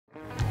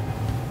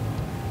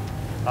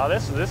Oh,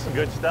 this is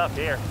good stuff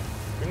here.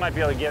 We might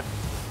be able to get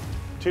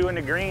 2 in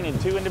the green and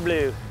 2 in the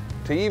blue.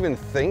 To even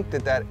think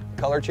that that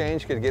color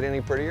change could get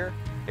any prettier,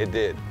 it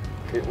did.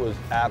 It was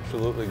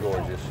absolutely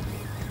gorgeous.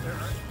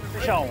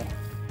 Show.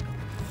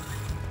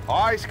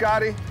 All right,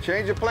 Scotty,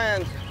 change of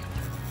plans.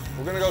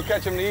 We're gonna go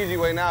catch them the easy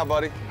way now,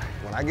 buddy.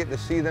 When I get to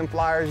see them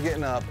flyers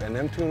getting up and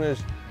them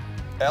tunas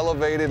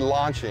elevated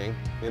launching,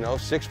 you know,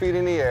 6 feet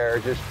in the air,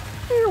 just,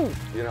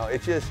 you know,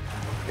 it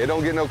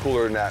don't get no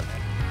cooler than that.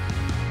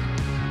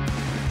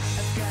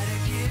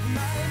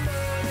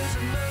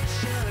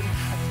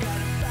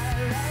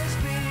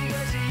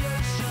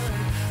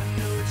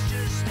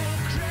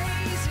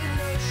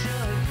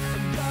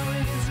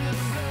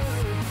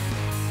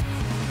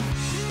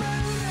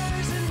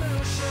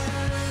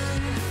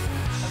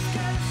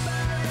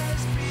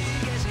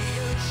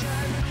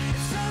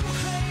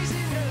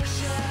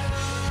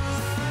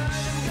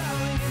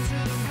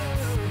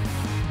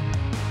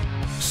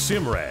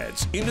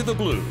 Simrad's Into the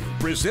Blue,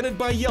 presented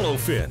by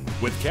Yellowfin,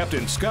 with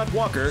Captain Scott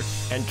Walker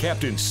and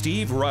Captain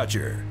Steve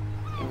Rodger.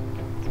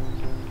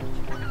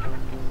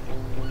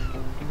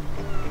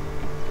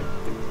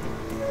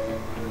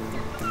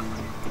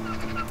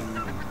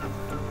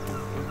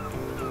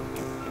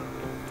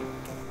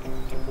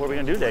 What are we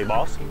gonna do today,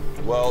 boss?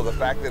 Well, the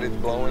fact that it's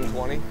blowing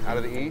 20 out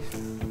of the east,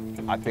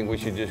 I think we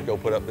should just go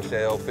put up the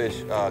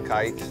sailfish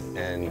kites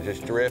and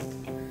just drift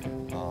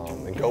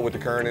and go with the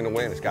current and the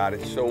wind, Scott.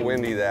 It's so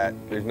windy that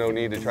there's no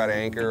need to try to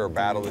anchor or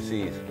battle the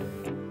seas.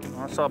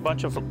 I saw a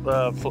bunch of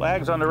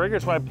flags on the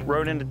riggers when I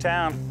rode into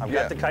town. I've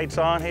got the kites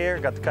on here,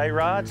 got the kite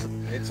rods.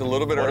 It's a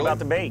little bit early. What about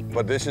the bait?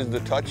 But this is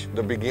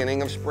the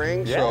beginning of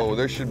spring, so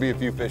there should be a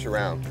few fish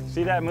around.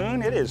 See that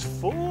moon? It is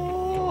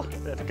full.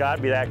 That's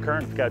gotta be that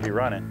current, it's gotta be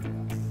running.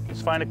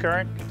 Let's find a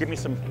current, give me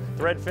some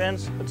thread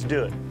fins, let's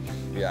do it.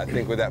 Yeah, I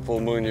think with that full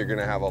moon, you're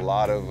gonna have a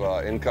lot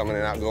of incoming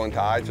and outgoing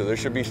tide, so there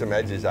should be some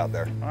edges out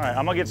there. All right,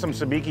 I'm gonna get some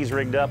sabikis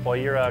rigged up while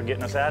you're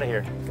getting us out of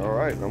here. All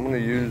right, I'm gonna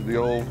use the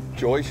old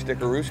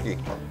joystickerooski.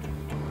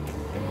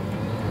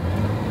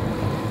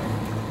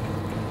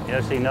 You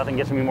know, see, nothing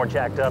gets me more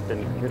jacked up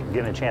than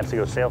getting a chance to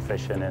go sail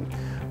fishing. And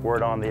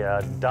word on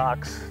the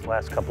docks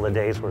last couple of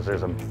days was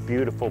there's a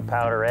beautiful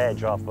powder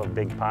edge off of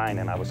Big Pine,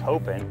 and I was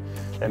hoping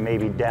that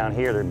maybe down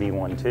here there'd be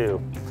one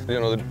too. You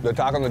know, the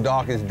talk on the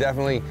dock is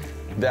definitely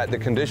that the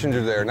conditions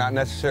are there, not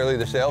necessarily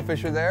the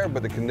sailfish are there,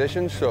 but the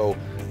conditions. So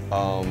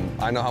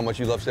I know how much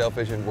you love sail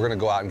fishing. We're gonna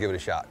go out and give it a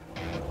shot.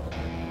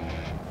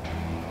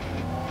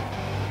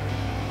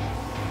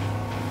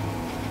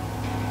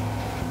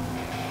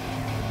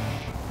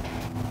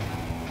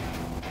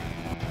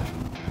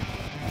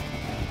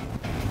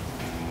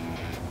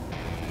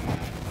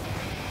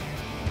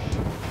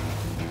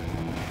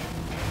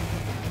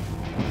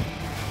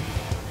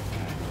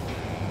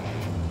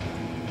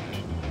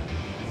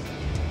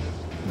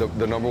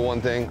 The number one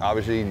thing,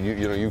 obviously,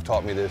 you know, you've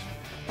taught me this,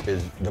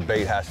 is the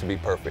bait has to be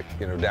perfect.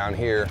 You know, down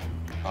here,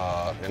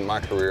 in my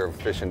career of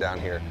fishing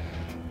down here,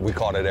 we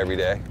caught it every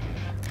day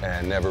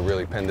and never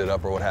really pinned it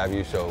up or what have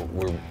you. So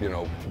we're, you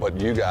know, but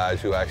you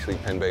guys who actually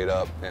pin bait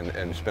up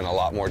and spend a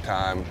lot more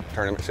time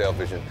tournament sail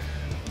fishing,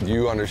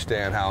 you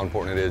understand how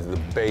important it is.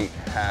 The bait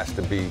has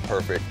to be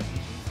perfect.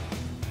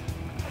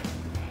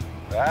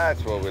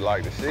 That's what we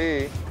like to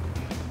see.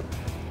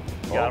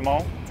 Got them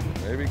all?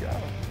 Maybe got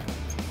them.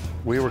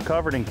 We were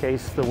covered in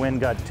case the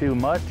wind got too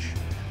much,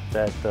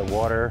 that the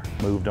water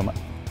moved them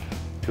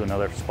to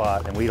another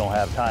spot, and we don't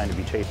have time to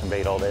be chasing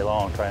bait all day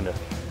long trying to,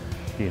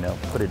 you know,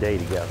 put a day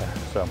together.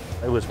 So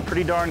it was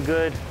pretty darn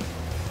good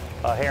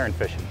herring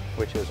fishing,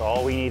 which is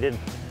all we needed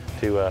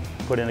to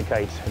put in the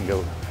kites and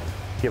go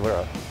give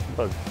her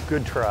a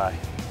good try.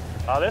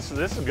 Oh, this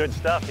is good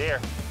stuff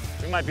here.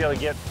 We might be able to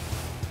get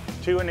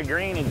 2 in the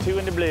green and 2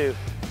 in the blue.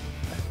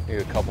 Need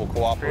a couple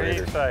cooperators. Pretty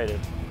excited.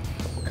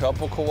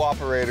 Couple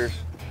cooperators.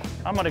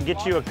 I'm gonna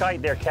get you a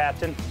kite there,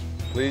 Captain.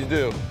 Please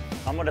do.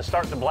 I'm gonna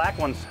start the black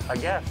ones, I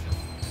guess.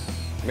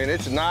 I mean,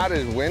 it's not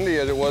as windy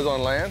as it was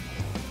on land.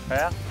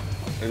 Yeah?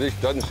 At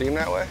least doesn't seem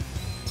that way.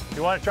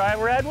 You wanna try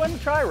a red one?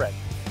 Try red.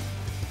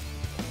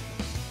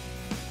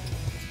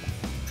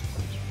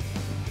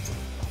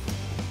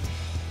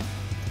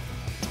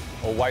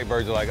 Old white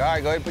birds are like, all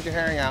right, go ahead and put your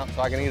herring out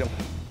so I can eat them.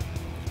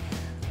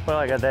 Well,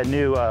 I got that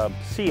new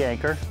sea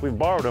anchor. We've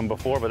borrowed them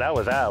before, but that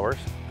was ours.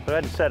 So I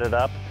had to set it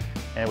up.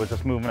 And it was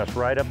just moving us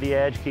right up the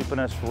edge, keeping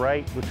us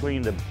right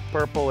between the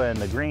purple and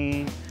the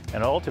green.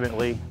 And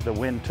ultimately, the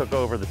wind took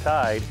over the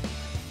tide,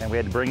 and we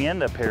had to bring in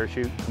the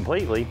parachute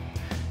completely.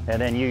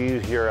 And then you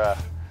use your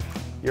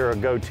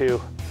go-to,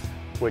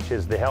 which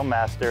is the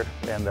Helmmaster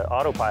and the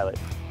autopilot,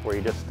 where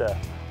you just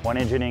one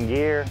engine in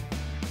gear,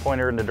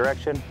 pointer in the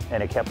direction,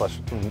 and it kept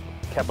us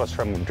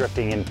from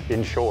drifting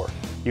inshore.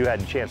 You had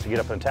a chance to get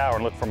up in the tower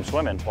and look from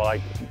swimming while I,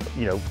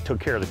 you know, took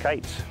care of the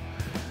kites.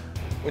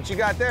 What you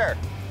got there?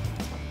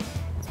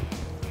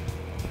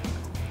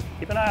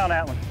 Keep an eye on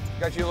that one.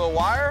 Got you a little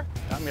wire?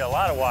 Got me a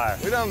lot of wire.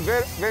 We done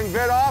been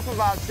bit off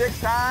about 6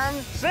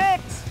 times.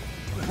 6!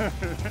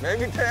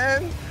 Maybe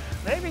 10.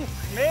 Maybe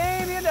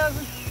a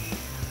dozen.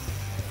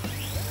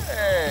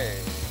 Hey.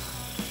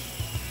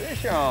 See?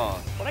 Fish on.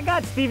 What I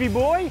got, Stevie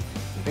boy?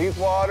 Deep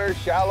water,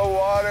 shallow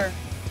water.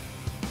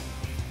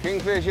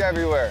 Kingfish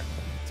everywhere.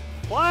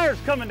 Wires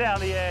coming down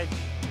the edge.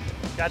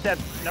 Got that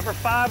number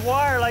 5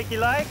 wire like you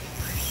like.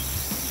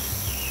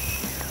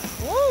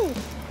 Woo!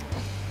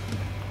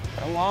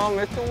 Come on,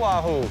 Mr.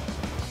 Wahoo.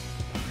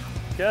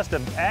 Just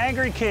an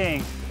angry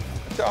king.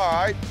 It's all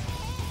right.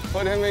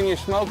 Put him in your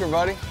smoker,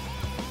 buddy.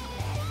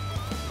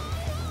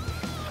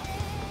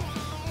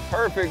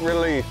 Perfect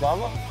release,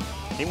 Bubba.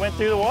 He went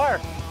through the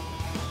wire.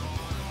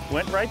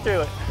 Went right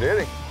through it.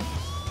 Did he?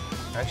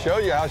 That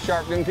shows you how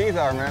sharp them teeth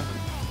are, man.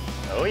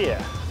 Oh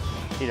yeah.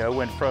 You know,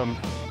 went from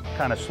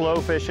kind of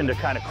slow fishing to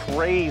kind of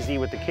crazy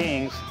with the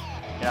kings.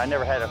 You know, I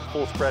never had a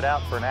full spread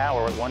out for an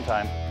hour at one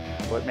time.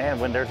 But man,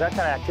 when there's that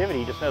kind of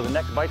activity, you just know the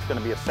next bite's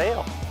gonna be a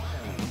sail.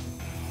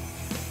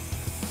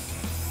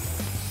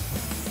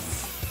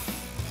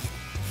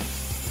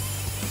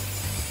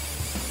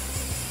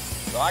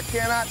 So I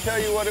cannot tell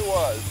you what it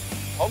was.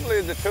 Hopefully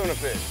it's a tuna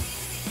fish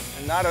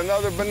and not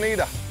another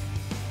bonita.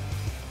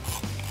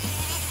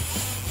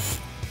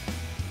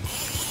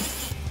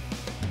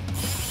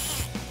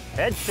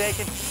 Head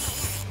shaking,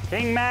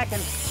 king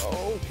macking.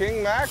 Oh,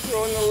 king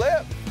mackerel in the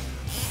lip.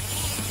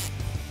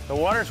 The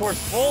waters were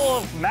full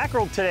of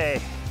mackerel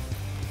today.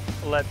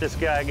 Let this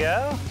guy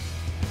go.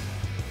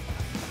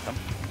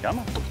 Come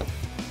on.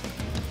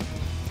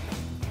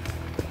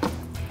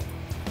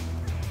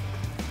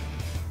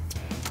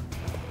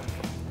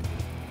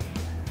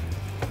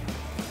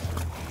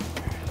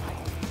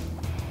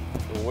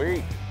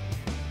 Sweet.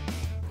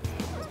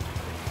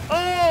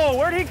 Oh,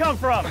 where'd he come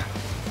from?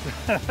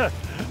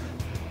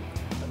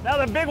 Now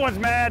the big one's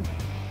mad.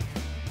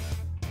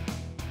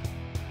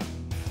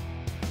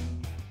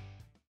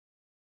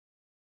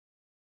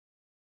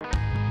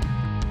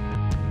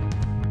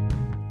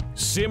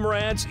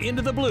 Simrad's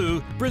Into the Blue,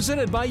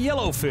 presented by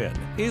Yellowfin,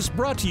 is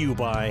brought to you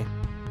by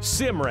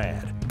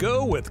Simrad,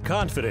 go with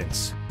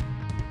confidence.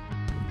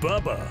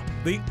 Bubba,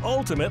 the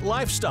ultimate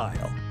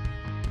lifestyle.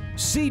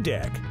 Sea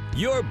Deck,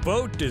 your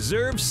boat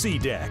deserves Sea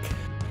Deck.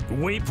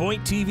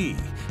 Waypoint TV,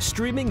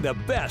 streaming the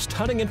best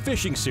hunting and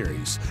fishing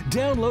series.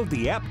 Download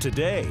the app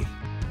today.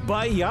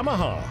 By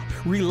Yamaha,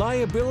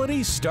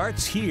 reliability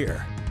starts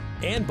here.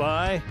 And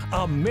by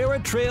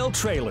Ameritrail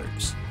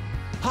Trailers,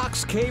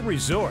 Hawks Cay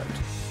Resort,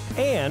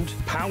 and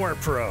Power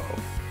Pro.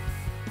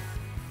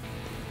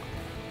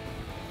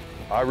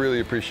 I really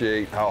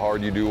appreciate how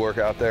hard you do work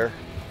out there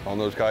on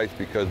those kites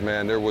because,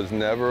 man, there was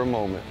never a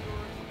moment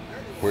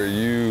where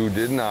you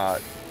did not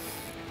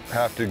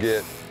have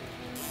to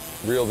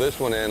reel this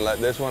one in, let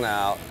this one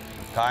out,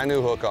 tie a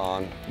new hook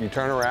on, you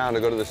turn around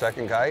to go to the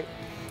second kite,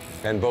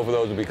 and both of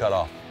those would be cut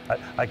off.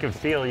 I could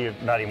feel you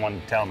not even wanting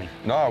to tell me.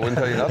 No, I wouldn't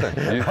tell you nothing.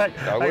 I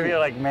feel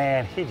like,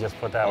 man, he just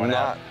put that one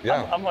out.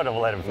 Yeah. I'm gonna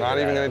let him figure Not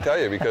even that going out. to tell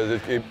you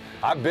because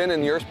I've been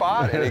in your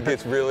spot and it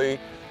gets really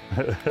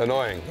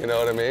annoying. You know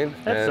what I mean?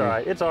 That's all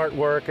right. It's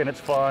artwork and it's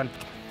fun,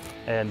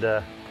 and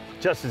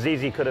just as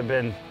easy could have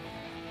been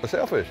a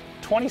sailfish.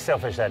 20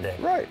 sailfish that day.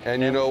 Right.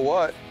 And you know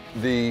what?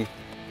 We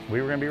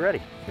were gonna be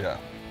ready. Yeah.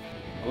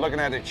 I'm looking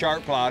at the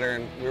chart plotter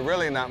and we're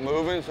really not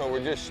moving, so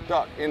we're just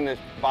stuck in this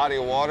body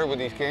of water with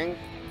these kings.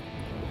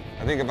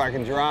 I think if I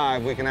can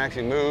drive, we can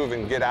actually move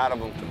and get out of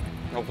them.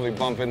 Hopefully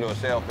bump into a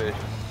sailfish,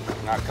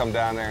 not come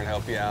down there and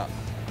help you out.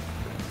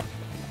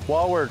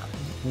 While we're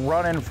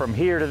running from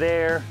here to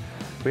there,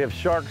 we have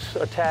sharks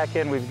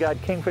attacking, we've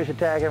got kingfish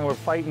attacking, we're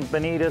fighting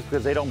bonitas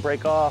because they don't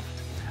break off.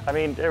 I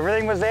mean,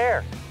 everything was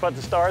there, but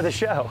the star of the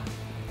show.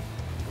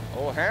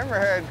 Old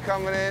hammerhead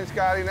coming in,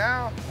 Scotty,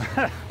 now.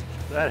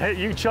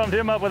 You chummed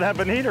him up with that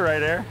bonita right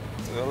there.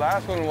 The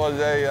last one was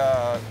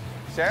a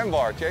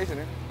sandbar chasing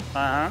him.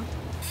 Uh-huh.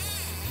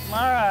 All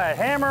right,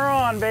 hammer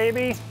on,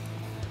 baby.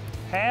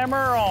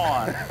 Hammer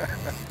on.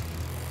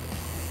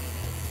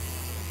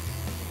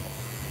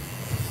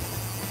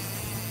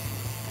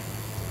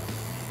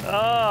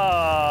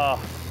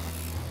 Oh,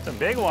 it's a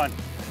big one.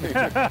 Well,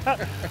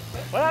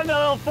 that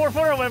little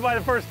 4-footer went by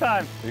the first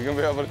time. You gonna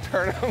be able to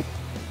turn him?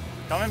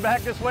 Coming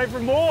back this way for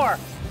more.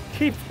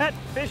 Keep that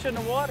fish in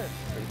the water.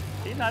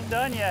 He's not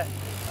done yet.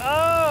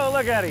 Oh,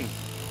 look at him.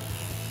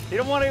 You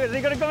don't want to, is he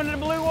gonna go into the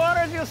blue water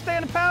or is he gonna stay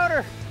in the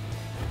powder?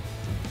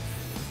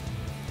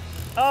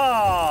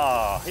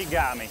 Oh, he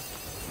got me.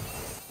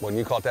 When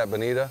you caught that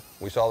bonita,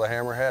 we saw the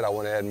hammerhead, I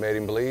went ahead and made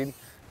him bleed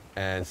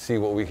and see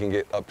what we can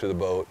get up to the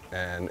boat.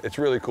 And it's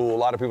really cool. A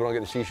lot of people don't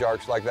get to see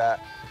sharks like that.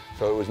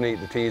 So it was neat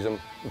to tease them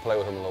and play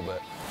with them a little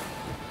bit.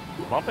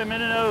 Bump him in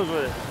the nose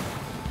with it.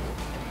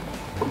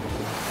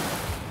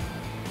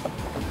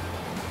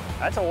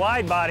 That's a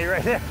wide body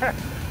right there.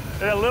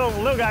 There's a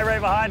little guy right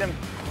behind him.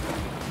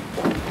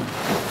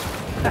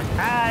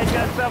 He's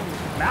got some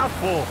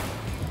mouthful.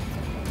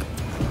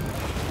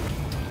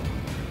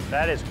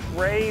 That is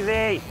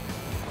crazy.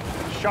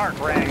 Shark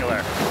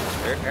wrangler.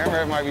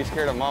 Hammerhead might be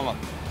scared of mama.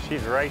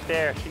 She's right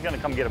there. She's gonna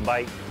come get a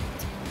bite.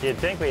 You'd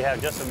think we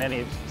have just as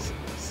many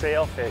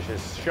sailfish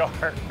as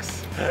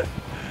sharks.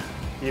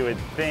 You would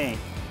think.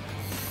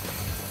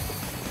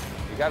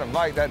 You got a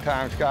bite that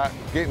time, Scott.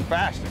 Getting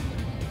faster.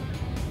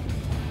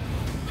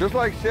 Just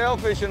like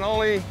sailfishing,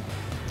 only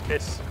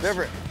It's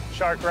different.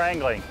 shark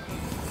wrangling.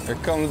 Here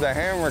comes the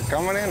hammer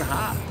coming in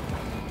hot.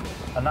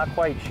 I'm not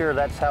quite sure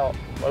that's how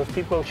most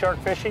people go shark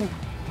fishing,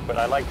 but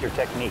I like your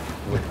technique.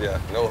 Yeah,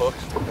 no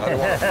hooks.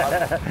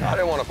 I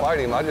didn't want to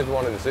fight him. I just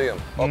wanted to see him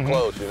up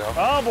close, you know.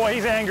 Oh boy,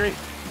 he's angry.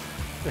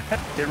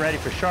 Get ready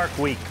for Shark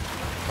Week.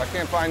 If I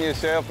can't find you a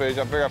sailfish,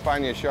 I figure I'll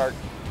find you a shark.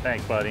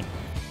 Thanks, buddy.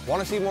 Want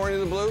to see more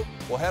Into the Blue?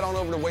 Well, head on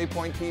over to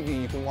Waypoint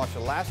TV. You can watch the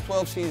last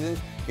 12 seasons,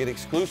 get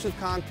exclusive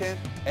content,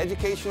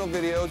 educational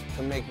videos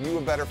to make you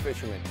a better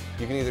fisherman.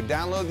 You can either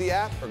download the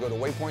app or go to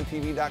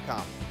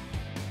waypointtv.com.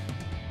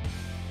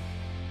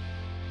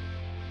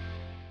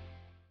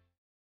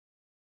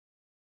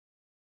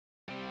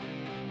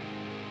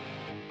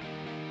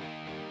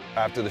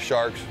 After the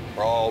sharks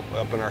were all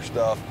up in our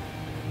stuff,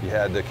 you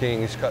had the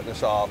kings cutting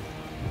us off.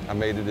 I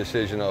made the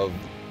decision of,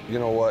 you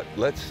know what,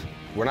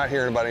 we're not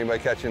hearing about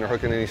anybody catching or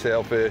hooking any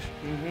sailfish.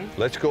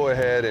 Let's go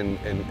ahead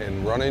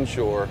and run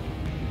inshore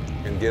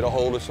and get a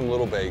hold of some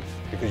little baits,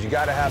 because you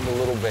gotta have the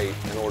little bait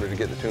in order to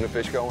get the tuna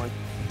fish going.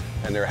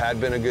 And there had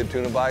been a good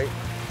tuna bite,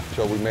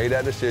 so we made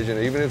that decision,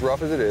 even as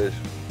rough as it is.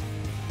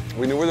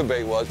 We knew where the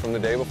bait was from the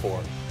day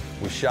before.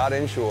 We shot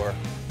inshore,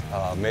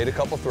 made a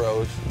couple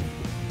throws,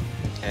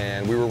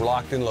 and we were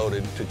locked and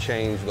loaded to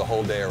change the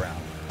whole day around.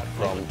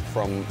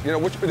 From you know,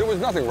 which there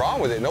was nothing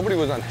wrong with it. Nobody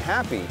was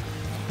unhappy,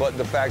 but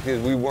the fact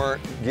is we weren't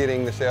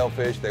getting the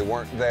sailfish. They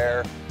weren't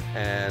there,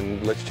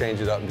 and let's change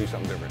it up and do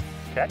something different.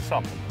 Catch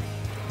something.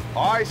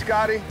 All right,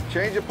 Scotty,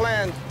 change your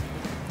plans.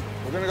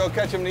 We're gonna go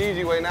catch them the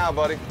easy way now,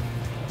 buddy.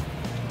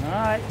 All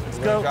right, let's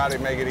go. Try to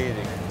make it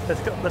easy.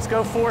 Let's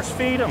go force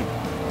feed them.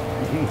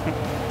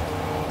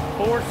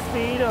 Force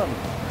feed them.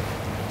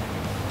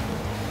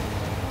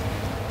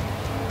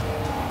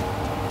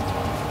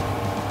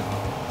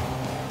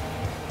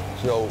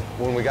 So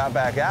when we got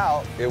back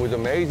out, it was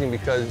amazing,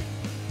 because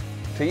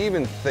to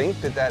even think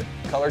that that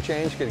color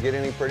change could get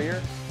any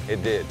prettier,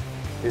 it did.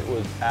 It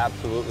was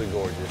absolutely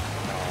gorgeous.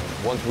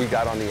 Once we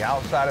got on the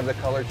outside of the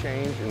color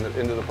change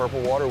into the purple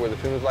water where the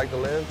tunas like to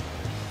live,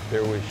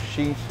 there was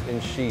sheets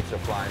and sheets of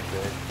flying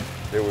fish.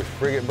 There was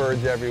frigate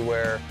birds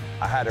everywhere.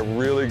 I had a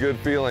really good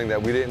feeling that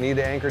we didn't need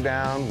to anchor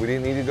down. We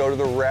didn't need to go to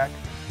the wreck.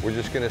 We're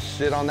just gonna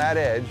sit on that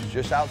edge,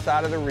 just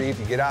outside of the reef,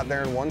 and get out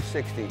there in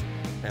 160.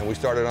 And we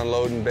started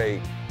unloading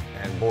bait.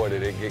 And boy,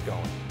 did it get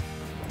going.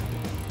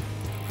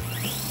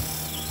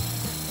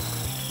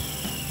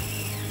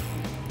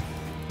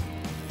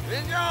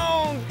 Vince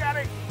Jones got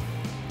it.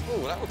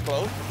 Ooh, that was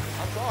close.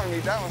 I saw him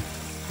eat that one.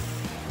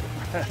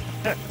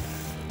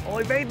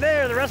 Only bait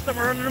there, the rest of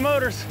them are under the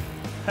motors.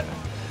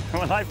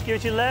 When life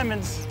gives you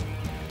lemons,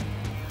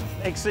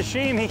 make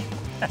sashimi.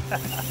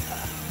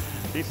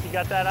 At least you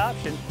got that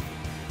option.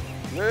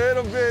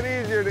 Little bit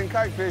easier than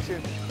kite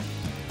fishing.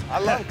 I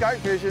love kite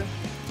fishing.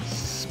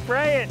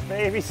 Spray it,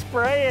 baby,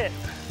 spray it.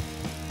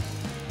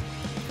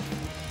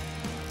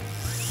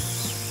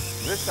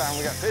 This time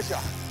we got fish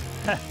on.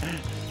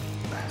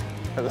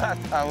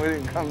 Last time we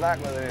didn't come back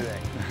with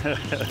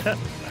anything.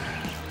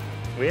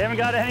 We haven't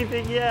got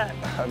anything yet.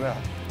 I know. I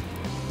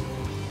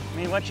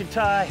mean, once you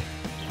tie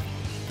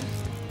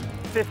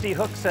 50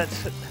 hook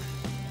sets,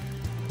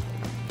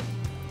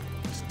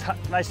 it's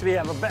nice to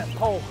have a bent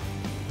pole,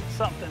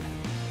 something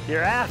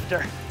you're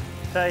after.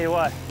 Tell you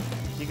what,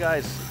 you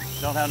guys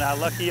don't know how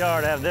lucky you are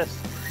to have this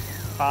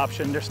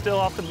option. They're still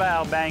off the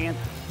bow banging.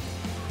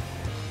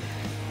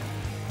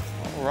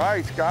 All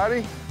right,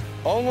 Scotty,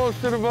 almost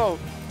to the boat.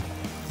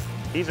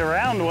 He's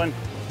around one.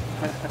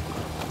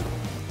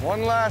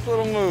 One last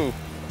little move.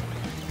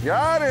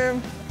 Got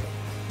him.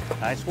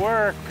 Nice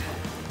work.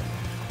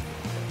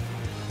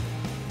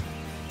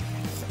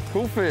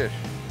 Cool fish.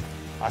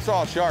 I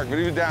saw a shark, but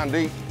he was down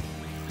deep.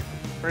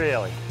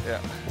 Really?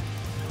 Yeah.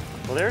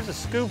 Well, there's a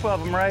scoop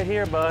of them right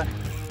here, bud.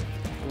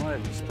 We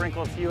want to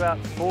sprinkle a few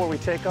out before we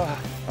take off.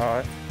 All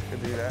right,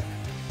 could do that.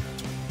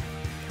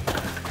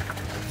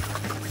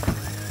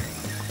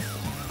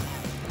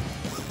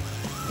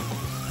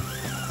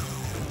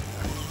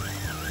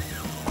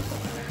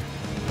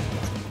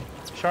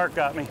 Shark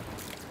got me.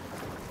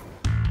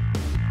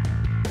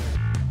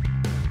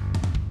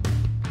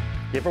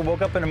 You ever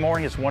woke up in the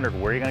morning and just wondered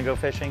where you're gonna go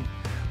fishing?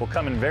 Well,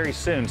 coming very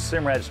soon,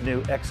 Simrad's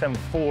new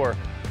XM4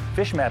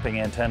 fish mapping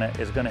antenna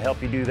is gonna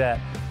help you do that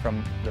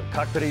from the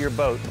cockpit of your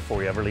boat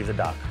before you ever leave the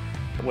dock.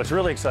 What's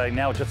really exciting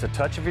now is just a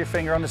touch of your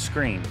finger on the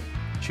screen.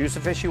 Choose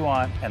the fish you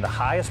want, and the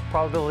highest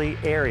probability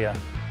area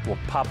will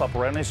pop up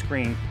right on the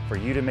screen for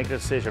you to make a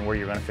decision where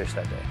you're gonna fish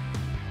that day.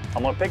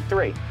 I'm gonna pick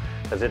 3,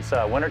 because it's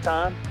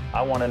wintertime.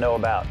 I wanna know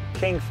about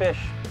kingfish,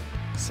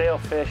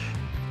 sailfish,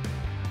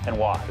 and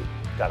wahoo.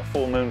 Got a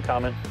full moon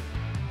coming,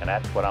 and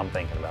that's what I'm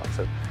thinking about.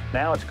 So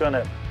now it's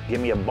gonna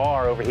give me a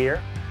bar over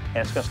here, and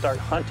it's gonna start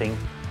hunting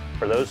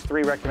for those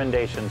 3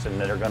 recommendations,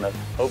 and then they're gonna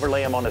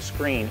overlay them on the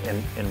screen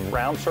in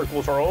round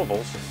circles or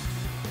ovals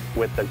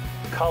with the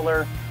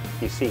color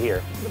you see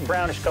here. The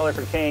brownish color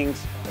for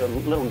kings, a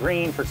little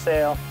green for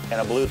sail,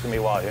 and a blue for me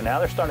wahoo. Now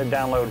they're starting to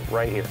download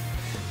right here.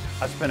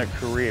 I spent a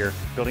career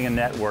building a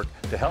network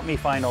to help me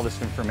find all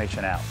this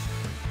information out.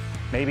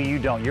 Maybe you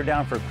don't. You're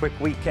down for a quick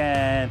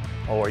weekend,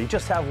 or you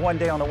just have one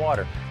day on the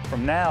water.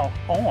 From now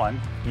on,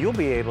 you'll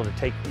be able to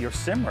take your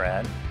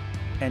Simrad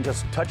and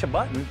just touch a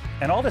button,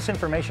 and all this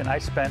information I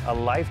spent a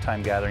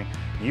lifetime gathering,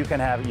 you can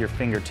have at your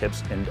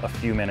fingertips in a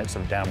few minutes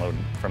of download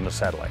from the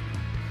satellite.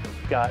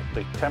 Got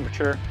the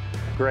temperature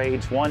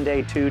grades, 1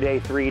 day, 2 day,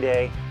 3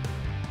 day,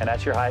 and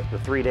that's your height. The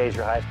 3 days,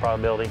 your highest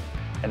probability.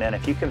 And then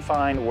if you can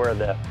find where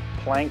the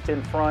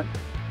plankton front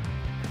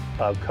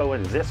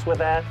coexists with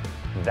that,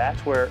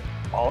 that's where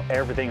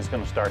everything's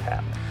going to start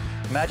happening.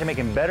 Imagine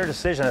making better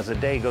decisions as the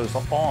day goes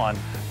on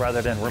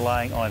rather than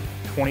relying on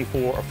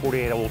 24 or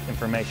 48-hour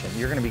information.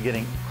 You're going to be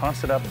getting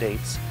constant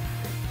updates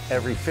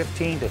every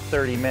 15 to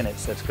 30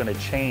 minutes that's going to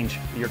change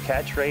your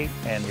catch rate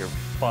and your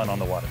fun on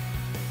the water.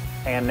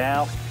 And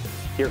now,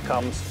 here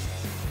comes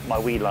my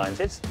weed lines.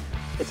 It's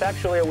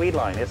actually a weed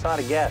line. It's not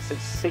a guess.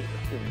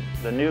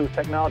 The new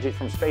technology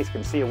from space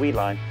can see a weed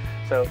line.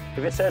 So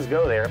if it says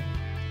go there,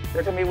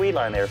 there's going to be a weed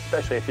line there,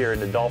 especially if you're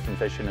into dolphin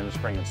fishing in the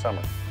spring and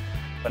summer.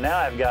 But now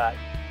I've got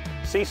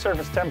sea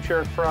surface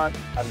temperature front,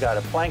 I've got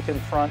a plankton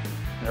front,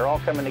 and they're all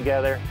coming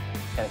together.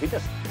 And if you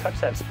just touch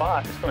that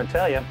spot, it's going to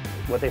tell you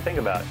what they think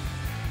about it.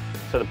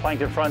 So the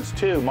plankton front's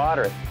 2,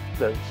 moderate.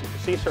 The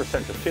sea surface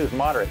temperature 2 is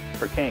moderate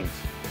for kings.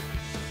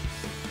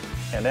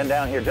 And then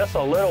down here, just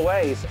a little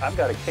ways, I've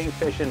got a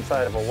kingfish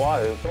inside of a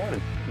wahoo, so I want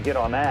to get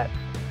on that.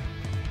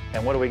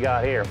 And what do we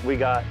got here? We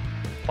got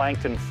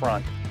plankton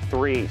front,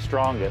 3,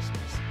 strongest.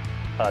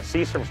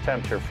 Sea surface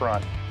temperature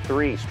front,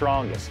 3,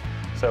 strongest.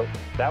 So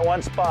that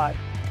one spot,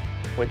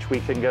 which we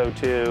can go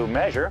to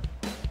measure,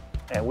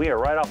 and we are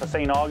right off of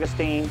St.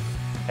 Augustine,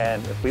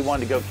 and if we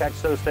wanted to go catch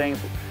those things,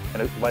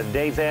 and by the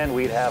day's end,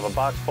 we'd have a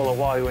box full of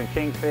wahoo and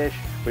kingfish.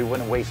 We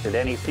wouldn't have wasted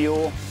any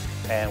fuel,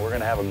 and we're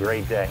going to have a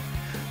great day.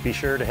 Be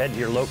sure to head to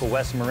your local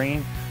West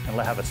Marine and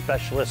have a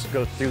specialist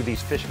go through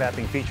these fish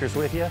mapping features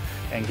with you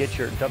and get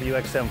your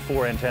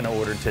WXM4 antenna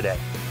ordered today.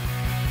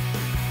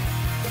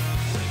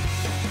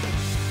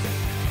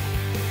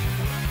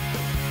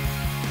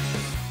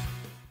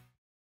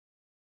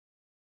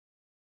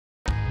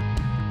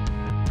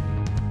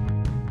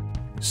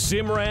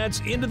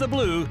 Simrad's Into the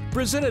Blue,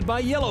 presented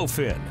by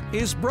Yellowfin,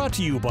 is brought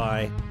to you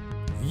by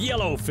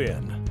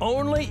Yellowfin,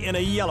 only in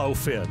a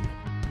Yellowfin.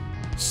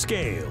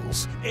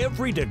 Scales,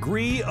 every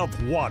degree of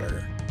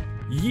water.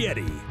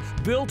 Yeti,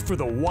 built for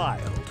the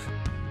wild.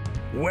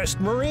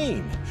 West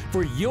Marine,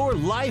 for your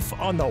life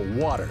on the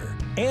water.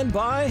 And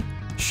by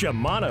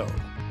Shimano.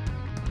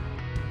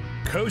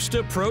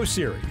 Costa Pro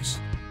Series.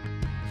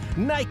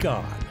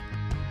 Nikon.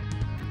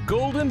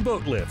 Golden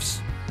Boat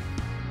Lifts.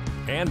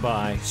 And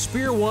by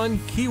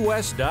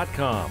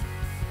SpearOneKeyWest.com.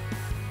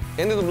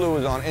 Into the Blue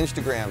is on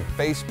Instagram,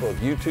 Facebook,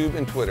 YouTube,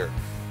 and Twitter.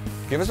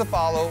 Give us a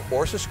follow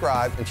or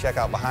subscribe and check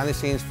out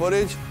behind-the-scenes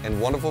footage and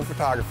wonderful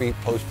photography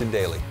posted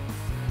daily.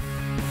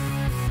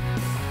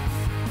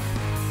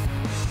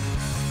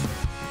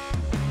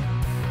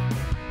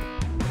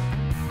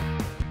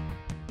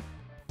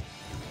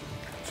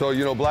 So,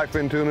 you know,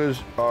 blackfin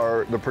tunas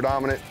are the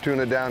predominant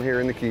tuna down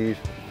here in the Keys.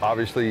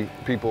 Obviously,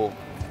 people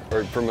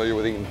are familiar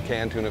with eating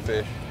canned tuna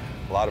fish.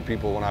 A lot of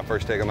people, when I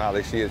first take them out,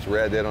 they see it's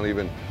red, they don't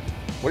even,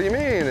 what do you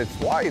mean? It's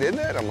white, isn't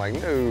it? I'm like,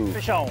 no.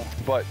 Fish on.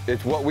 But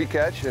it's what we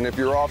catch, and if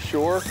you're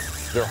offshore,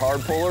 they're hard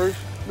pullers,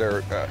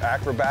 they're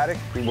acrobatic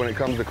when it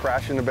comes to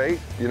crashing the bait.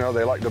 You know,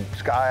 they like to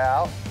sky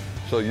out.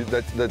 So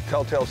that's the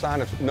telltale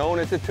sign of knowing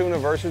it's a tuna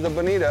versus a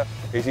bonita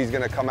is he's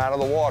gonna come out of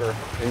the water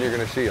and you're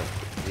gonna see him.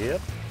 Yep.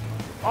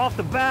 Off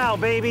the bow,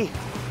 baby.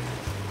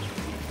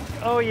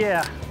 Oh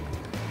yeah.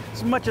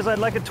 As much as I'd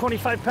like a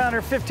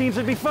 25-pounder, 15s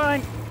would be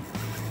fine.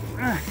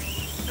 No,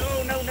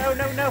 no, no,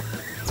 no, no.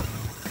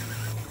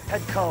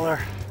 Head collar.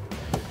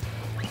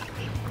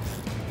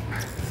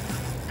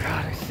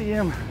 God, I see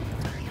him.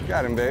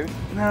 Got him, baby.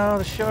 No,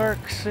 the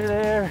sharks are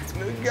there.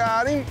 You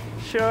got him.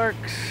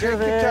 Sharks are Take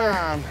there. your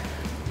time.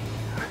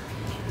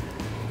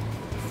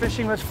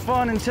 Fishing was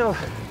fun until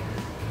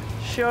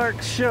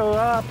sharks show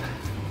up.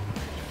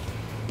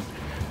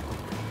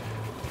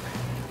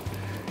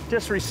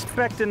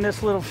 Disrespecting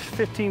this little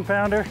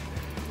 15-pounder.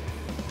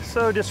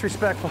 So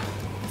disrespectful.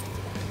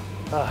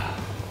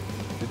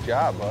 Good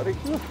job, buddy.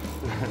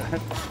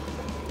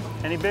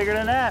 Any bigger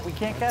than that, we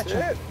can't catch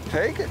That's him. it.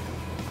 Take it.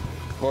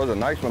 Oh, there's a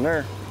nice one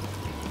there.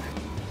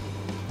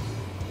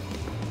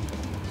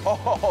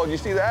 Oh, you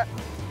see that?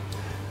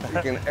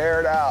 You can air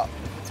it out.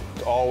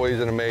 It's always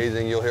an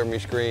amazing, you'll hear me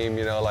scream,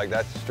 you know, like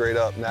that's straight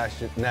up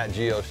Nat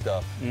Geo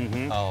stuff.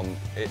 Mm-hmm.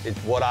 It's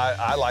what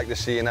I like to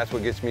see, and that's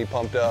what gets me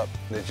pumped up.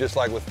 And it's just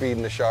like with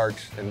feeding the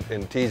sharks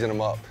and teasing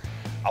them up.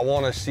 I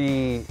want to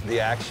see the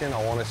action.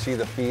 I want to see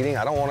the feeding.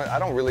 I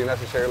don't really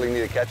necessarily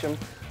need to catch them.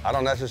 I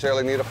don't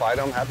necessarily need to fight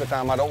them. Half the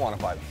time, I don't want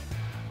to fight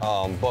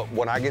them. But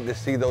when I get to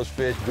see those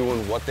fish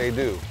doing what they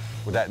do,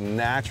 with that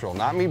natural,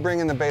 not me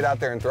bringing the bait out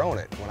there and throwing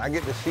it. When I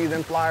get to see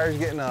them flyers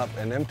getting up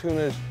and them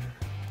tunas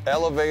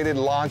elevated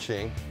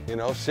launching, you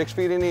know, 6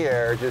 feet in the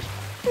air, just,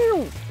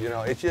 you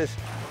know,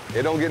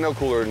 it don't get no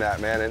cooler than that,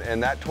 man.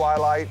 And that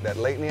twilight, that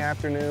late in the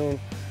afternoon,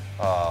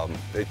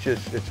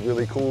 it's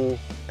really cool,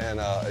 and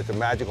it's a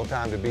magical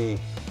time to be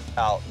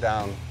out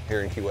down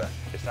here in Key West.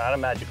 It's not a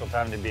magical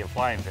time to be a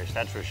flying fish,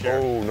 that's for sure.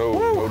 Oh, no,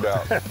 no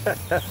doubt. Like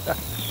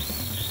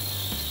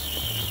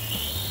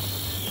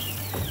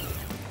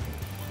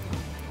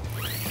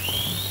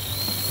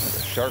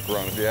a shark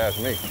run, if you ask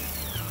me.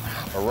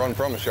 A run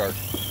from a shark.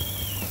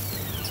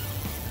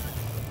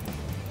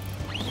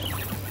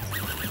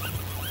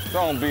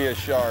 Don't be a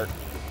shark.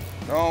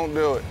 Don't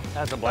do it.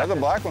 That's a black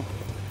one.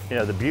 You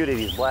know, the beauty of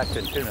these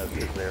blackfin tunas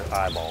is their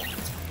eyeballs.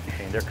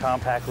 I mean, they're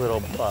compact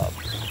little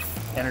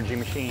energy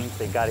machines.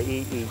 They gotta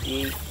eat, eat,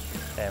 eat.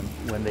 And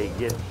when they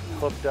get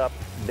hooked up,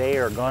 they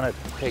are gonna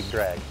take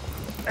drag.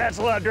 That's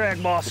a lot of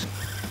drag, boss.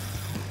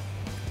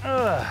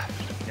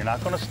 You're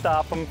not gonna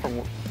stop them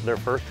from their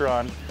first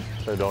run,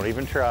 so don't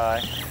even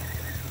try.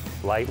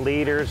 Light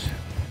leaders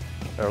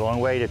are a long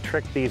way to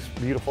trick these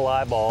beautiful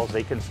eyeballs.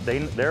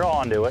 They're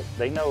onto it.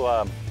 They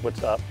know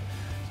what's up.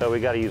 So we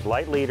got to use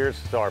light leaders.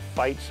 So our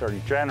fights are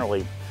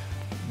generally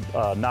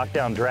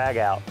knockdown, drag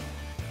out,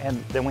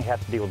 and then we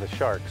have to deal with the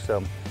sharks.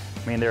 So,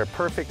 I mean, they're a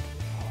perfect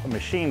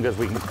machine because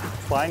we can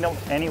find them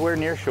anywhere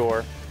near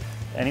shore,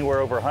 anywhere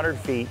over 100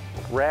 feet,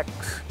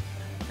 wrecks,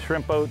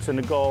 shrimp boats in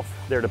the Gulf.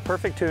 They're the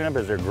perfect tuna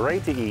because they're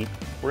great to eat.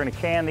 We're going to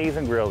can these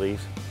and grill these.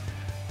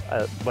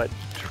 But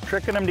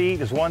tricking them to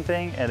eat is one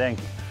thing, and then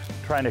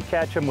trying to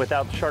catch them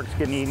without the sharks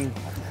getting eaten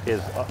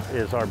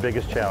is our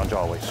biggest challenge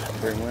always.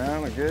 Bring them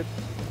around, good.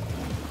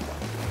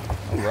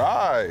 All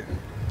right.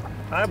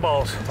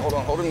 Eyeballs. Hold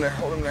on, hold him there,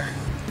 hold him there.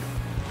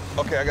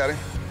 Okay, I got him.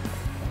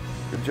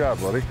 Good job,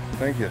 buddy.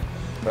 Thank you.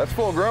 That's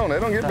full grown. They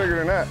don't get bigger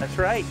than that. That's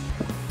right.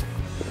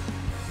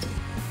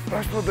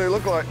 That's what they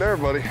look like there,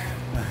 buddy. You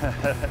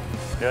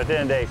know, at the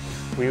end of the day,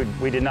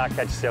 we did not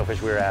catch the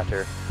sailfish we were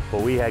after,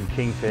 but we had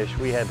kingfish,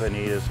 we had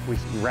bonitas, we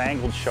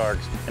wrangled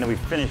sharks, and then we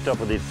finished up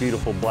with these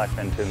beautiful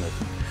blackfin tunas.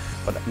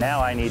 But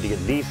now I need to get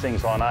these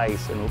things on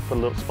ice and put a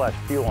little splash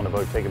of fuel on the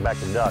boat, take it back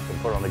to dock, and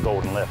put it on the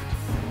golden lift.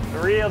 The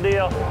real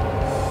deal.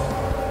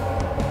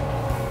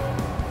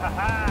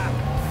 Ha-ha!